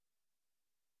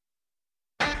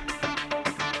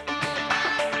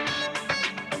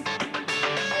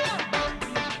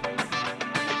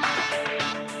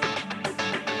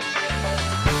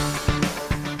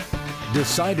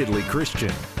Decidedly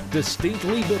Christian,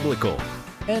 distinctly biblical,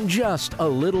 and just a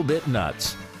little bit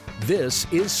nuts.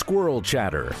 This is Squirrel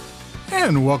Chatter.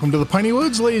 And welcome to the Piney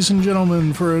Woods, ladies and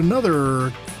gentlemen, for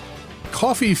another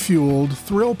coffee-fueled,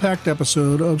 thrill-packed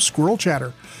episode of Squirrel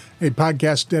Chatter, a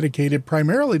podcast dedicated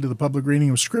primarily to the public reading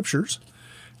of scriptures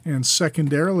and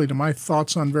secondarily to my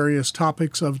thoughts on various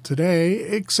topics of today,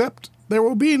 except there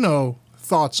will be no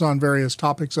thoughts on various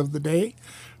topics of the day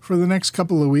for the next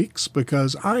couple of weeks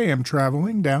because I am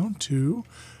traveling down to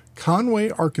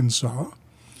Conway, Arkansas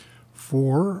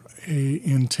for a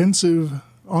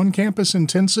on-campus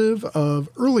intensive of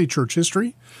early church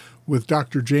history with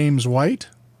Dr. James White.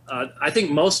 I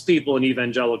think most people in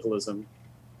evangelicalism,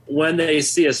 when they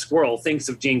see a squirrel, thinks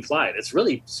of Gene Clyde. It's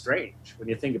really strange when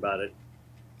you think about it.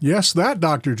 Yes, that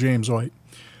Dr. James White.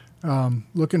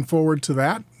 Looking forward to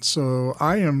that. So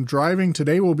I am driving.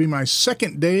 Today will be my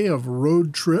second day of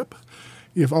road trip.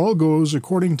 If all goes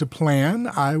according to plan,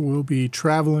 I will be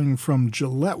traveling from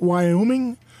Gillette,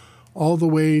 Wyoming, all the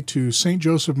way to St.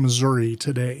 Joseph, Missouri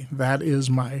today. That is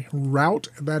my route.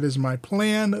 That is my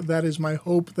plan. That is my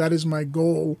hope. That is my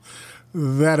goal.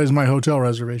 That is my hotel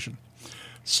reservation.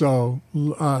 So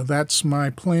that's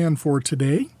my plan for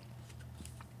today.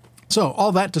 So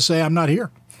all that to say, I'm not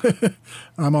here.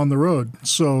 I'm on the road.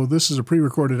 So this is a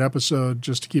pre-recorded episode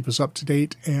just to keep us up to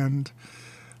date and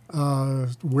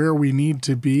where we need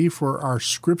to be for our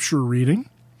scripture reading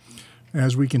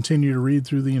as we continue to read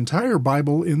through the entire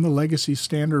Bible in the Legacy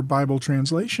Standard Bible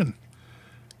Translation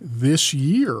this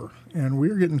year. And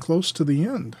we're getting close to the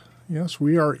end. Yes,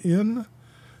 we are in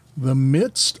the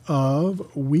midst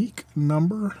of week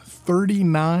number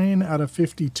 39 out of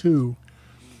 52.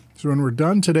 So when we're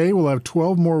done today, we'll have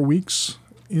 12 more weeks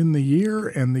in the year,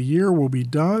 and the year will be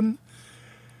done.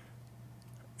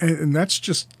 And that's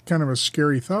just kind of a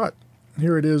scary thought.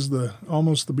 Here it is,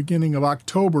 almost the beginning of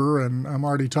October, and I'm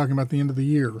already talking about the end of the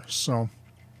year. So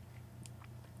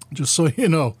just so you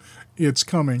know, it's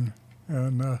coming.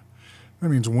 And that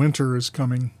means winter is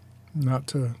coming. Not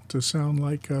to sound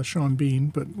like Sean Bean,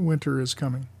 but winter is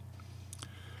coming.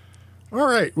 All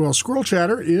right. Well, Squirrel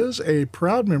Chatter is a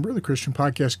proud member of the Christian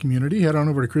Podcast Community. Head on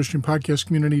over to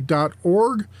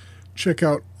christianpodcastcommunity.org. Check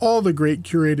out all the great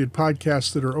curated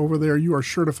podcasts that are over there. You are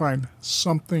sure to find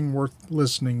something worth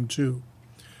listening to.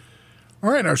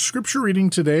 All right. Our scripture reading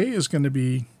today is going to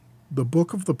be the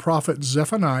book of the prophet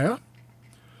Zephaniah,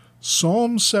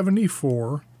 Psalm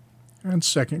 74, and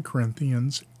 2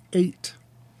 Corinthians 8.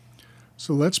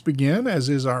 So let's begin, as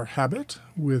is our habit,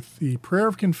 with the prayer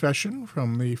of confession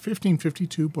from the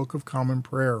 1552 Book of Common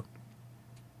Prayer.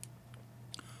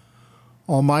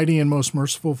 Almighty and most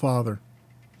merciful Father,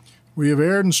 we have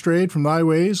erred and strayed from thy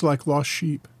ways like lost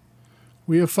sheep.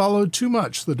 We have followed too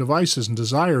much the devices and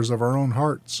desires of our own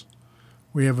hearts.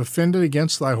 We have offended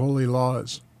against thy holy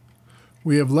laws.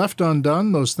 We have left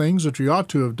undone those things which we ought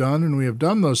to have done, and we have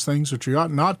done those things which we ought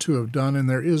not to have done, and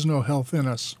there is no health in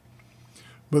us.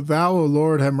 But thou, O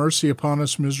Lord, have mercy upon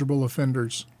us miserable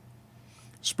offenders.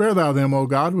 Spare thou them, O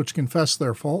God, which confess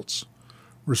their faults.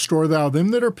 Restore thou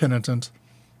them that are penitent,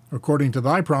 according to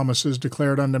thy promises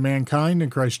declared unto mankind in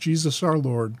Christ Jesus our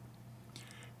Lord.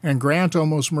 And grant, O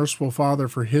most merciful Father,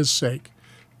 for his sake,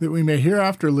 that we may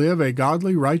hereafter live a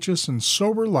godly, righteous, and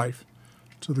sober life,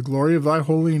 to the glory of thy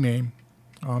holy name.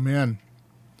 Amen.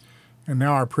 And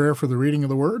now our prayer for the reading of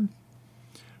the word.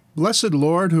 Blessed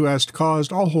Lord, who hast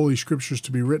caused all holy scriptures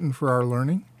to be written for our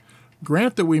learning,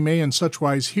 grant that we may in such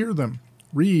wise hear them,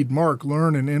 read, mark,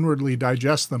 learn, and inwardly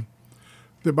digest them,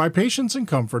 that by patience and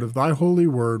comfort of thy holy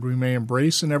word we may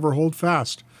embrace and ever hold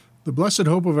fast the blessed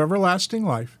hope of everlasting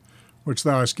life, which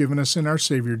thou hast given us in our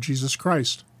Savior Jesus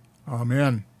Christ.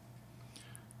 Amen.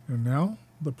 And now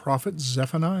the prophet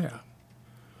Zephaniah.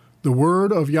 The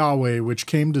word of Yahweh which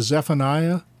came to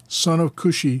Zephaniah, son of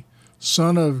Cushi,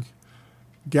 son of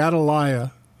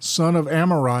Gedaliah, son of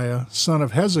Amariah, son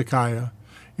of Hezekiah,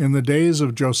 in the days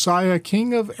of Josiah,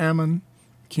 king of Ammon,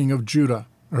 king of Judah,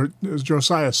 or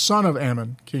Josiah, son of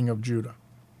Ammon, king of Judah.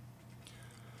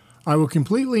 I will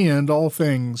completely end all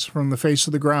things from the face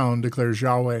of the ground, declares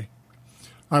Yahweh.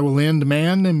 I will end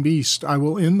man and beast. I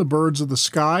will end the birds of the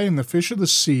sky and the fish of the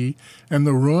sea, and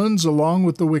the ruins along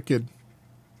with the wicked.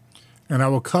 And I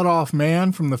will cut off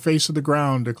man from the face of the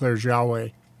ground, declares Yahweh.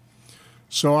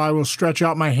 So I will stretch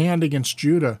out my hand against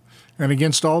Judah and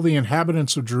against all the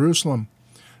inhabitants of Jerusalem,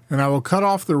 and I will cut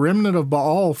off the remnant of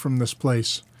Baal from this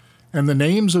place, and the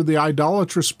names of the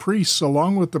idolatrous priests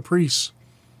along with the priests,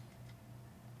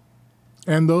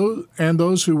 and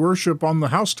those who worship on the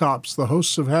housetops, the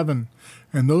hosts of heaven,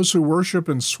 and those who worship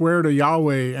and swear to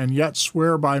Yahweh and yet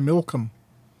swear by Milcom,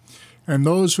 and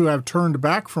those who have turned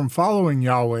back from following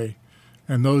Yahweh,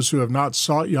 and those who have not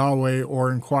sought Yahweh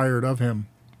or inquired of him.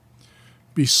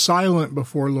 Be silent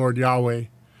before Lord Yahweh,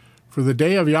 for the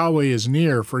day of Yahweh is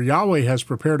near, for Yahweh has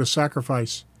prepared a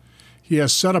sacrifice. He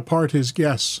has set apart his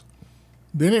guests.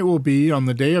 Then it will be on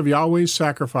the day of Yahweh's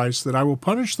sacrifice that I will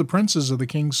punish the princes of the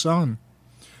king's son,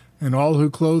 and all who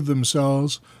clothe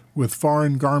themselves with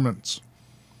foreign garments.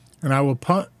 And I will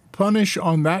punish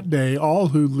on that day all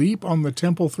who leap on the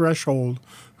temple threshold,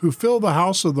 who fill the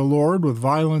house of the Lord with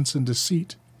violence and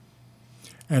deceit.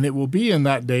 And it will be in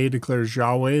that day, declares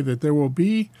Yahweh, that there will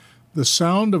be the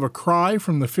sound of a cry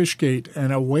from the fish gate,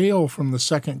 and a wail from the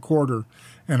second quarter,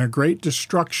 and a great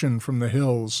destruction from the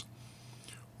hills.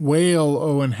 Wail,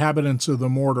 O inhabitants of the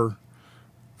mortar,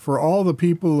 for all the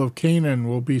people of Canaan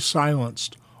will be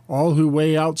silenced. All who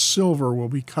weigh out silver will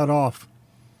be cut off.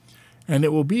 And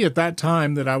it will be at that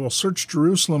time that I will search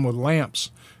Jerusalem with lamps,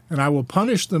 and I will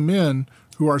punish the men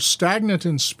who are stagnant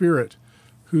in spirit,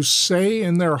 who say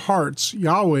in their hearts,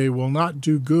 Yahweh will not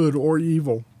do good or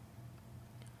evil.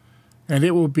 And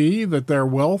it will be that their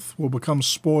wealth will become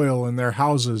spoil and their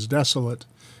houses desolate.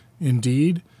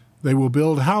 Indeed, they will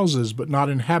build houses but not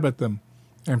inhabit them,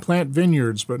 and plant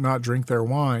vineyards but not drink their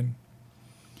wine.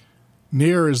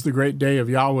 Near is the great day of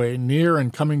Yahweh, near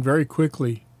and coming very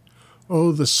quickly.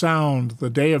 O the sound, the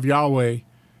day of Yahweh!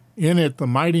 In it the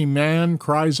mighty man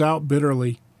cries out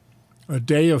bitterly. A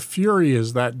day of fury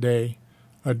is that day,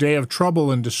 a day of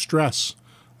trouble and distress,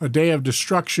 a day of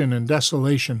destruction and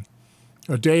desolation,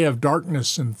 a day of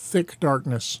darkness and thick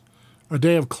darkness, a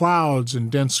day of clouds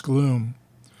and dense gloom,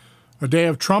 a day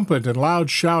of trumpet and loud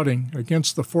shouting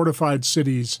against the fortified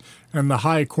cities and the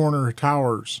high corner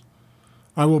towers.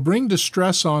 I will bring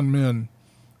distress on men,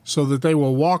 so that they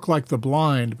will walk like the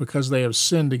blind, because they have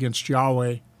sinned against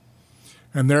Yahweh.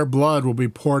 And their blood will be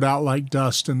poured out like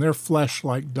dust, and their flesh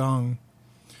like dung.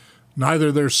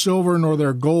 Neither their silver nor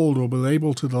their gold will be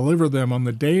able to deliver them on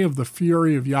the day of the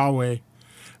fury of Yahweh,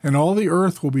 and all the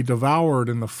earth will be devoured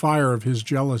in the fire of his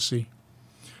jealousy.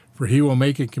 For he will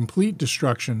make a complete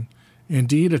destruction,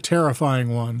 indeed a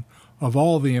terrifying one, of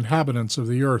all the inhabitants of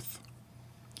the earth.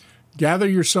 Gather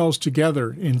yourselves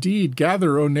together, indeed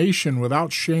gather, O nation,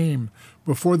 without shame,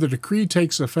 before the decree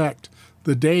takes effect.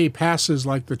 The day passes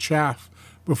like the chaff,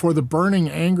 before the burning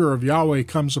anger of Yahweh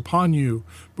comes upon you,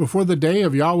 before the day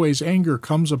of Yahweh's anger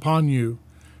comes upon you.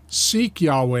 Seek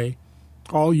Yahweh,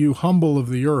 all you humble of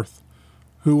the earth,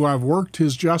 who have worked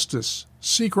his justice.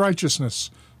 Seek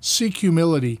righteousness, seek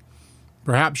humility.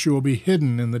 Perhaps you will be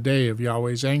hidden in the day of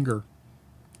Yahweh's anger.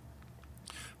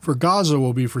 For Gaza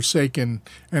will be forsaken,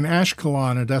 and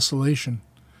Ashkelon a desolation.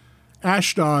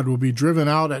 Ashdod will be driven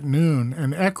out at noon,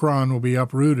 and Ekron will be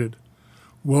uprooted.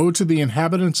 Woe to the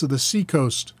inhabitants of the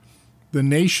seacoast, the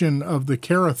nation of the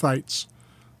Kerethites.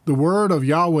 The word of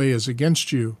Yahweh is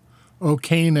against you, O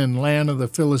Canaan, land of the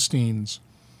Philistines.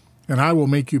 And I will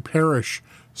make you perish,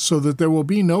 so that there will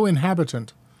be no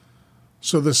inhabitant.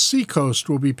 So the seacoast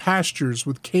will be pastures,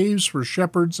 with caves for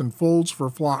shepherds and folds for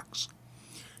flocks.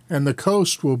 And the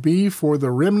coast will be for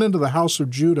the remnant of the house of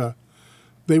Judah.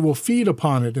 They will feed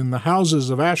upon it. In the houses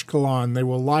of Ashkelon they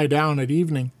will lie down at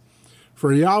evening.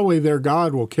 For Yahweh their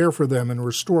God will care for them and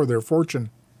restore their fortune.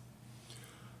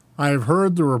 I have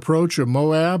heard the reproach of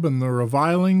Moab and the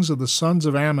revilings of the sons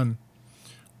of Ammon,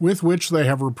 with which they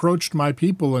have reproached my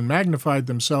people and magnified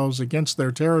themselves against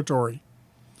their territory.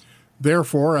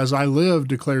 Therefore, as I live,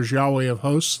 declares Yahweh of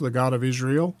hosts, the God of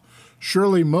Israel,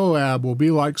 surely Moab will be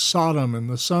like Sodom, and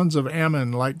the sons of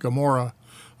Ammon like Gomorrah,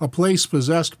 a place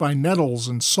possessed by nettles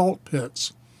and salt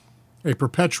pits, a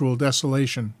perpetual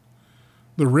desolation.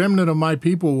 The remnant of my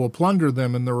people will plunder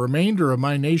them, and the remainder of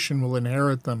my nation will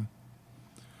inherit them.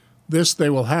 This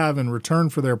they will have in return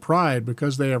for their pride,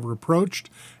 because they have reproached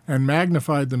and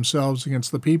magnified themselves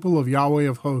against the people of Yahweh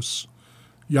of hosts.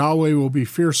 Yahweh will be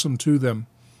fearsome to them,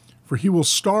 for he will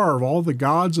starve all the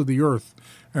gods of the earth,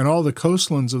 and all the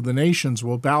coastlands of the nations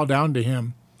will bow down to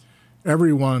him,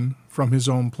 every one from his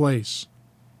own place.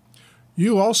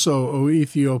 You also, O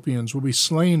Ethiopians, will be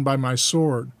slain by my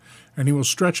sword, and he will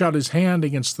stretch out his hand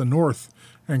against the north,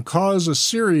 and cause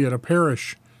Assyria to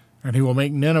perish, and he will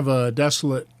make Nineveh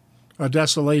a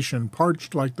desolation,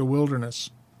 parched like the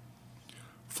wilderness.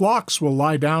 Flocks will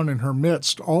lie down in her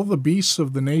midst, all the beasts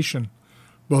of the nation.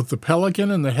 Both the pelican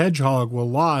and the hedgehog will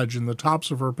lodge in the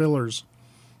tops of her pillars.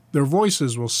 Their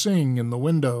voices will sing in the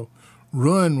window.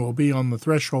 Ruin will be on the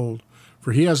threshold,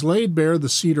 for he has laid bare the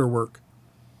cedar work.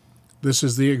 This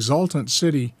is the exultant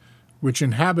city, which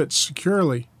inhabits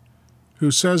securely,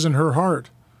 who says in her heart,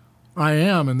 I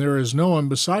am, and there is no one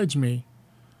besides me.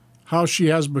 How she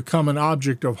has become an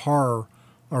object of horror,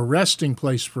 a resting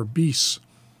place for beasts.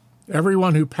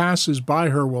 Everyone who passes by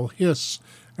her will hiss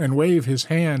and wave his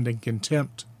hand in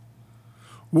contempt.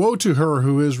 Woe to her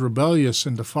who is rebellious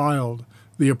and defiled,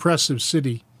 the oppressive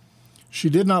city. She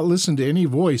did not listen to any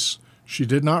voice. She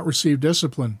did not receive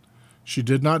discipline. She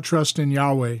did not trust in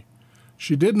Yahweh.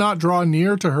 She did not draw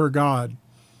near to her God.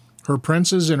 Her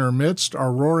princes in her midst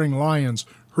are roaring lions.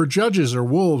 Her judges are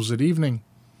wolves at evening.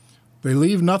 They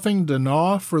leave nothing to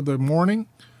gnaw for the morning.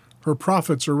 Her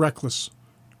prophets are reckless,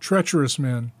 treacherous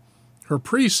men. Her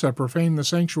priests have profaned the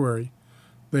sanctuary.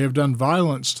 They have done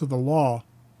violence to the law.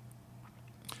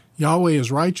 Yahweh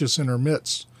is righteous in her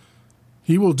midst.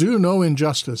 He will do no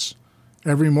injustice.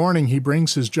 Every morning he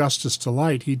brings his justice to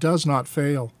light. He does not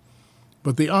fail.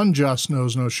 But the unjust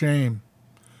knows no shame.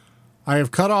 I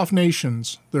have cut off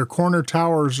nations. Their corner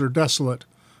towers are desolate.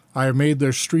 I have made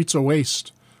their streets a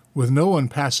waste, with no one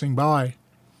passing by.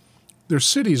 Their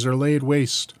cities are laid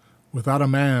waste, without a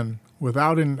man,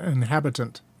 without an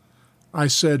inhabitant. I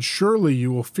said, surely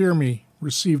you will fear me,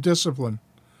 receive discipline.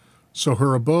 So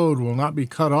her abode will not be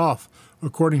cut off,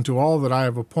 according to all that I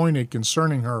have appointed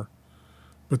concerning her.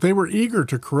 But they were eager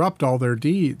to corrupt all their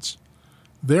deeds.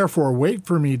 Therefore wait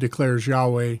for me, declares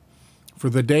Yahweh, for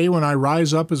the day when I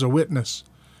rise up as a witness.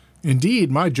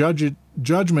 Indeed, my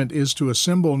judgment is to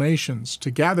assemble nations, to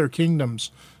gather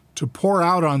kingdoms, to pour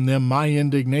out on them my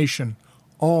indignation,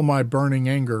 all my burning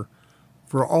anger.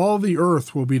 For all the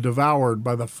earth will be devoured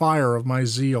by the fire of my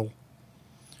zeal.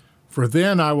 For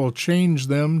then I will change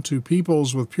them to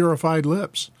peoples with purified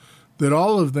lips, that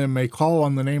all of them may call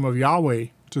on the name of Yahweh,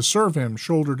 to serve him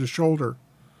shoulder to shoulder.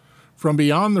 From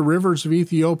beyond the rivers of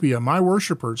Ethiopia, my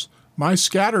worshippers, my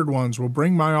scattered ones, will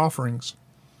bring my offerings.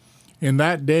 In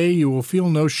that day you will feel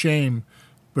no shame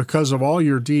because of all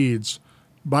your deeds,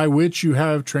 by which you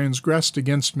have transgressed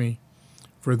against me.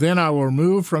 For then I will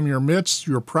remove from your midst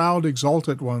your proud,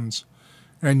 exalted ones,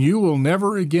 and you will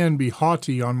never again be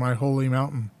haughty on my holy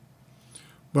mountain.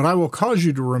 But I will cause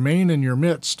you to remain in your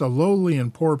midst a lowly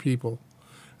and poor people,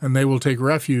 and they will take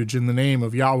refuge in the name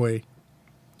of Yahweh.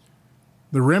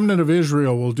 The remnant of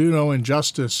Israel will do no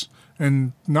injustice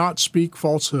and not speak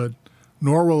falsehood,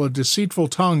 nor will a deceitful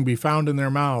tongue be found in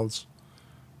their mouths.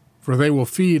 For they will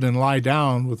feed and lie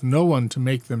down with no one to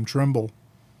make them tremble.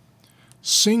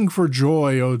 Sing for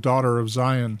joy, O daughter of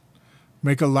Zion.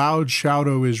 Make a loud shout,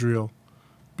 O Israel.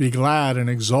 Be glad and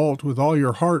exult with all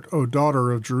your heart, O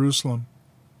daughter of Jerusalem.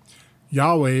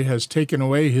 Yahweh has taken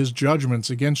away his judgments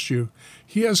against you.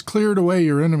 He has cleared away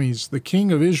your enemies. The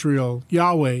King of Israel,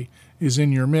 Yahweh, is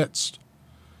in your midst.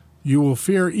 You will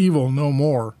fear evil no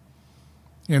more.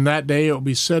 In that day it will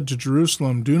be said to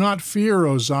Jerusalem, do not fear,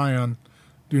 O Zion.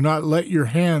 Do not let your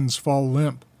hands fall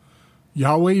limp.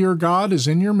 Yahweh your God is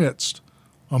in your midst,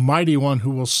 a mighty one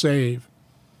who will save.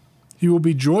 He will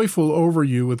be joyful over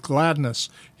you with gladness.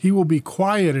 He will be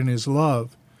quiet in his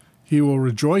love. He will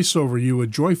rejoice over you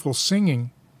with joyful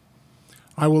singing.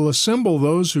 I will assemble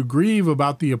those who grieve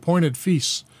about the appointed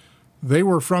feasts. They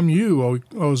were from you,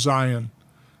 O Zion.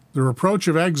 The reproach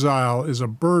of exile is a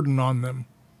burden on them.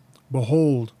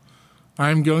 Behold, I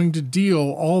am going to deal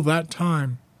all that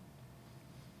time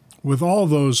with all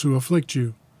those who afflict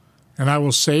you. And I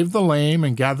will save the lame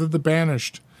and gather the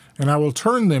banished, and I will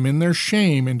turn them in their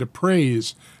shame into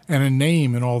praise and a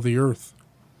name in all the earth.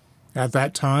 At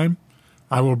that time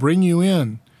I will bring you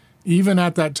in. Even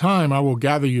at that time I will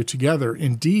gather you together.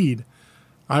 Indeed,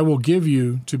 I will give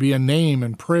you to be a name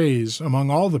and praise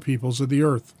among all the peoples of the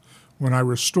earth, when I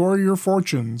restore your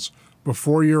fortunes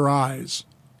before your eyes,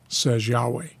 says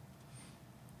Yahweh.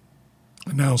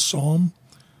 And now Psalm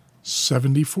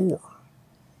 74.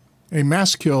 A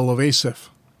maskil of Asaph.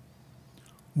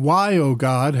 Why, O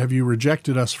God, have you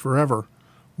rejected us forever?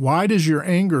 Why does your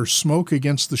anger smoke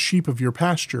against the sheep of your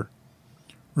pasture?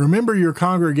 Remember your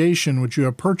congregation which you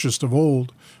have purchased of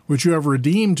old, which you have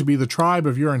redeemed to be the tribe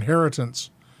of your inheritance,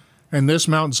 and this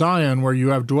Mount Zion where you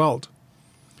have dwelt.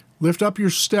 Lift up your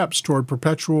steps toward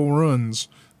perpetual ruins.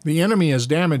 The enemy has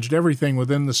damaged everything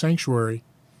within the sanctuary.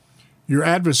 Your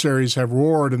adversaries have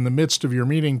roared in the midst of your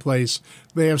meeting place.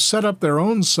 They have set up their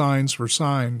own signs for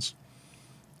signs.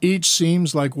 Each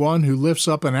seems like one who lifts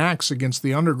up an axe against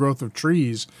the undergrowth of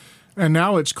trees, and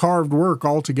now it's carved work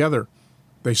altogether.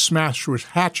 They smash with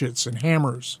hatchets and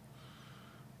hammers.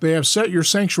 They have set your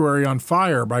sanctuary on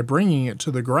fire by bringing it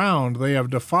to the ground. They have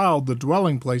defiled the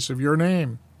dwelling place of your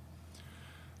name.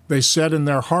 They said in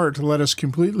their heart, let us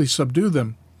completely subdue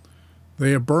them.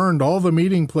 They have burned all the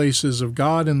meeting places of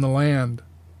God in the land.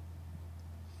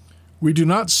 We do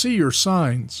not see your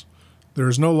signs. There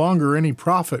is no longer any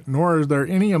prophet, nor is there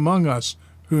any among us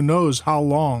who knows how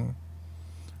long.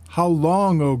 How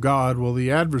long, O God, will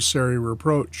the adversary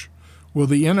reproach? Will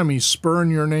the enemy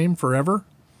spurn your name forever?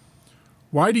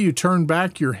 Why do you turn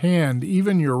back your hand,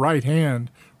 even your right hand,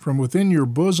 from within your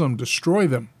bosom, destroy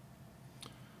them?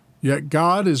 Yet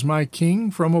God is my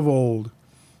king from of old,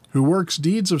 who works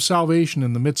deeds of salvation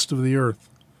in the midst of the earth.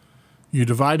 You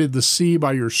divided the sea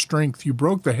by your strength. You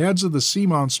broke the heads of the sea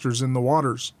monsters in the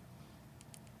waters.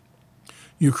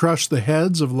 You crushed the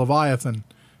heads of Leviathan.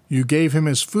 You gave him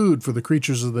his food for the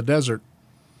creatures of the desert.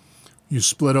 You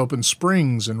split open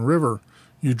springs and river.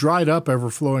 You dried up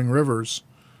ever-flowing rivers.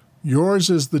 Yours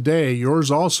is the day,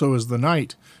 yours also is the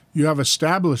night. You have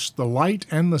established the light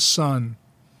and the sun.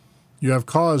 You have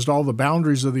caused all the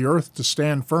boundaries of the earth to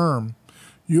stand firm.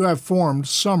 You have formed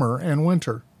summer and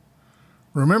winter.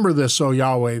 Remember this, O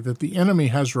Yahweh, that the enemy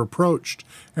has reproached,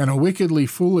 and a wickedly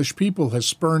foolish people has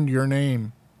spurned your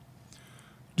name.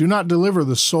 Do not deliver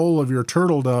the soul of your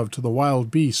turtle dove to the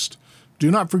wild beast. Do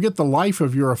not forget the life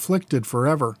of your afflicted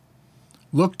forever.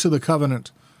 Look to the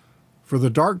covenant, for the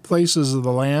dark places of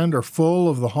the land are full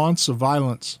of the haunts of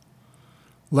violence.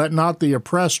 Let not the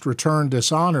oppressed return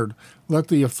dishonored. Let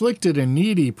the afflicted and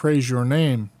needy praise your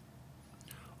name.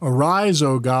 Arise,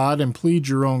 O God, and plead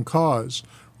your own cause.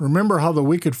 Remember how the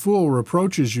wicked fool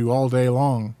reproaches you all day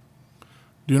long.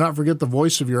 Do not forget the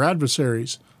voice of your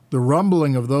adversaries, the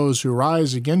rumbling of those who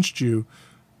rise against you,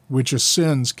 which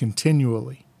ascends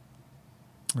continually.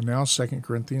 And now 2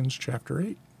 Corinthians chapter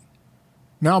 8.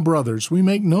 Now, brothers, we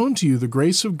make known to you the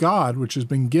grace of God which has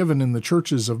been given in the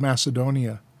churches of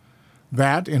Macedonia,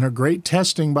 that in a great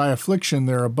testing by affliction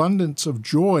their abundance of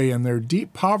joy and their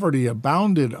deep poverty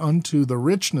abounded unto the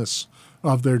richness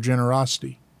of their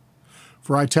generosity.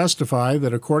 For I testify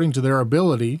that according to their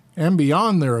ability, and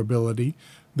beyond their ability,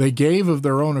 they gave of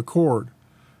their own accord,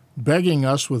 begging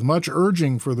us with much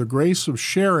urging for the grace of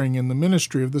sharing in the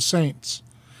ministry of the saints.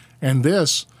 And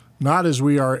this, not as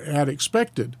we had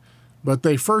expected, but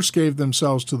they first gave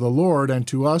themselves to the Lord and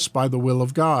to us by the will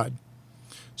of God.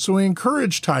 So we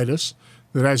encouraged Titus,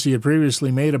 that as he had previously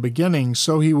made a beginning,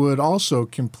 so he would also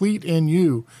complete in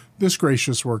you this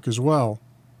gracious work as well.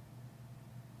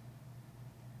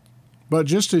 But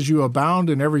just as you abound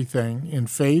in everything, in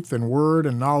faith and word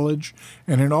and knowledge,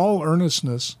 and in all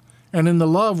earnestness, and in the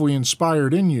love we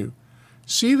inspired in you,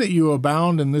 see that you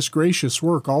abound in this gracious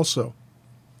work also.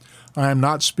 I am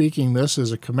not speaking this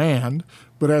as a command,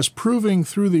 but as proving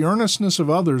through the earnestness of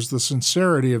others the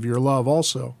sincerity of your love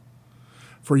also.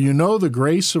 For you know the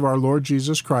grace of our Lord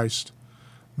Jesus Christ,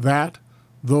 that,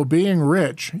 though being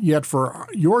rich, yet for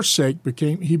your sake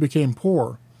he became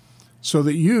poor, so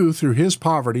that you, through his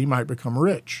poverty, might become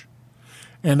rich.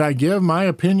 And I give my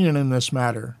opinion in this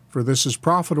matter, for this is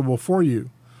profitable for you,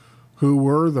 who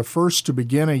were the first to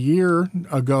begin a year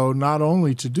ago not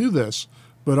only to do this,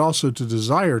 but also to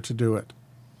desire to do it.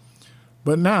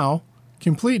 But now,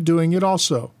 complete doing it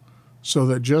also, so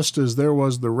that just as there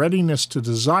was the readiness to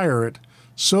desire it,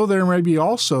 so there may be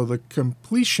also the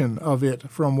completion of it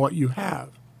from what you have.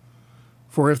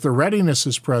 For if the readiness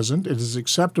is present, it is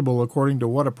acceptable according to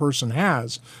what a person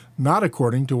has, not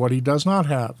according to what he does not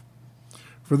have.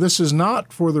 For this is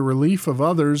not for the relief of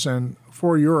others and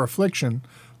for your affliction,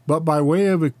 but by way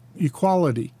of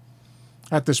equality.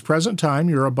 At this present time,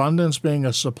 your abundance being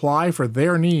a supply for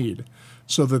their need,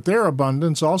 so that their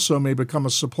abundance also may become a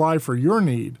supply for your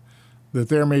need, that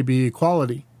there may be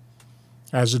equality.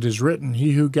 As it is written,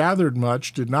 he who gathered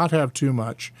much did not have too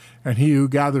much, and he who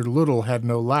gathered little had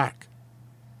no lack.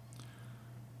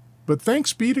 But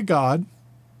thanks be to God,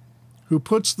 who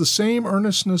puts the same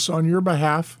earnestness on your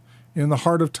behalf in the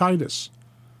heart of Titus.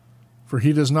 For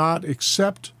he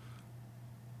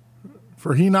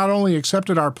not only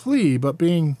accepted our plea, but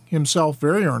being himself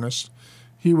very earnest,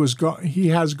 he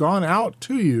has gone out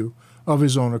to you of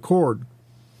his own accord.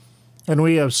 And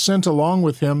we have sent along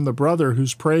with him the brother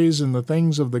whose praise in the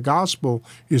things of the gospel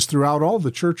is throughout all the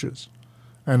churches.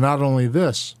 And not only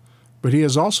this, but he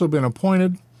has also been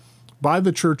appointed by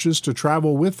the churches to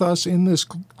travel with us in this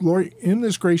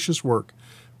gracious work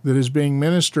that is being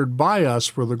ministered by us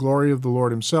for the glory of the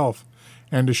Lord himself,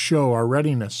 and to show our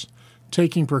readiness,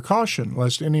 taking precaution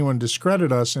lest anyone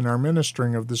discredit us in our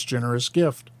ministering of this generous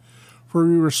gift. For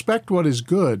we respect what is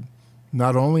good,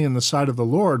 not only in the sight of the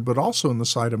Lord, but also in the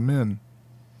sight of men.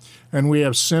 And we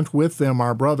have sent with them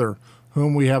our brother,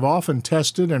 whom we have often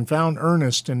tested and found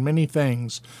earnest in many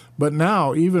things, but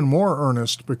now even more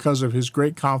earnest because of his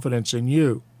great confidence in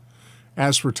you.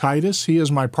 As for Titus, he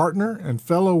is my partner and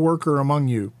fellow worker among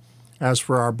you. As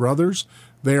for our brothers,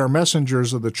 they are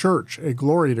messengers of the church, a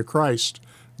glory to Christ.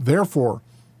 Therefore,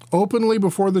 openly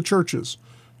before the churches,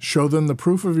 show them the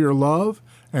proof of your love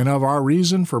and of our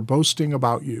reason for boasting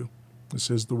about you. This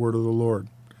is the word of the Lord.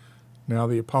 Now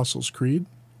the Apostles' Creed.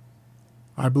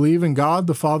 I believe in God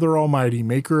the Father Almighty,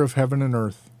 maker of heaven and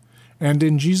earth, and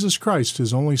in Jesus Christ,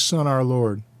 his only Son, our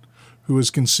Lord, who was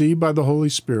conceived by the Holy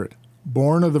Spirit,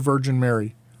 born of the Virgin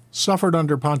Mary, suffered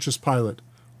under Pontius Pilate,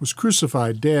 was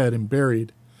crucified, dead, and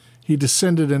buried. He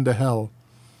descended into hell.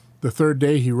 The third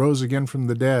day he rose again from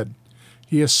the dead.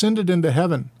 He ascended into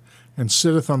heaven, and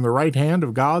sitteth on the right hand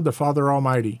of God the Father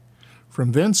Almighty.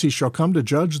 From thence he shall come to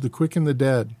judge the quick and the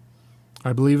dead.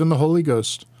 I believe in the Holy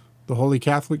Ghost, the Holy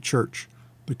Catholic Church,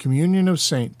 the communion of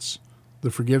saints,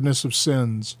 the forgiveness of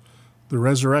sins, the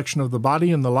resurrection of the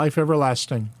body, and the life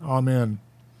everlasting. Amen.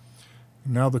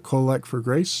 And now the collect for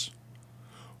grace.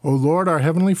 O Lord, our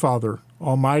heavenly Father,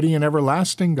 almighty and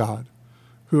everlasting God,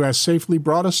 who has safely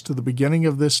brought us to the beginning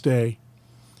of this day,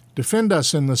 defend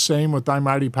us in the same with thy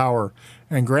mighty power,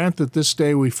 and grant that this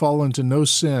day we fall into no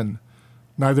sin,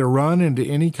 neither run into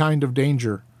any kind of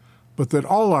danger, but that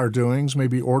all our doings may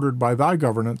be ordered by thy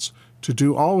governance, to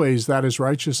do always that is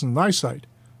righteous in thy sight,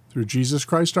 through Jesus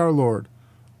Christ our Lord.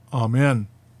 Amen.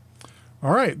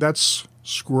 All right, that's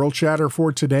Squirrel Chatter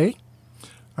for today.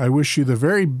 I wish you the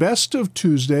very best of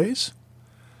Tuesdays.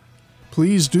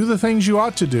 Please do the things you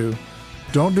ought to do.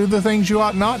 Don't do the things you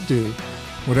ought not do.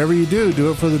 Whatever you do,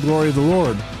 do it for the glory of the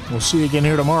Lord. We'll see you again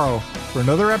here tomorrow for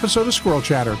another episode of Squirrel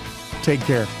Chatter. Take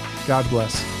care. God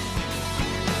bless.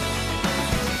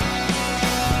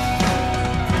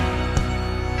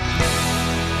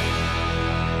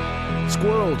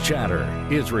 Squirrel Chatter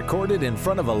is recorded in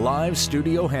front of a live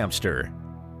studio hamster.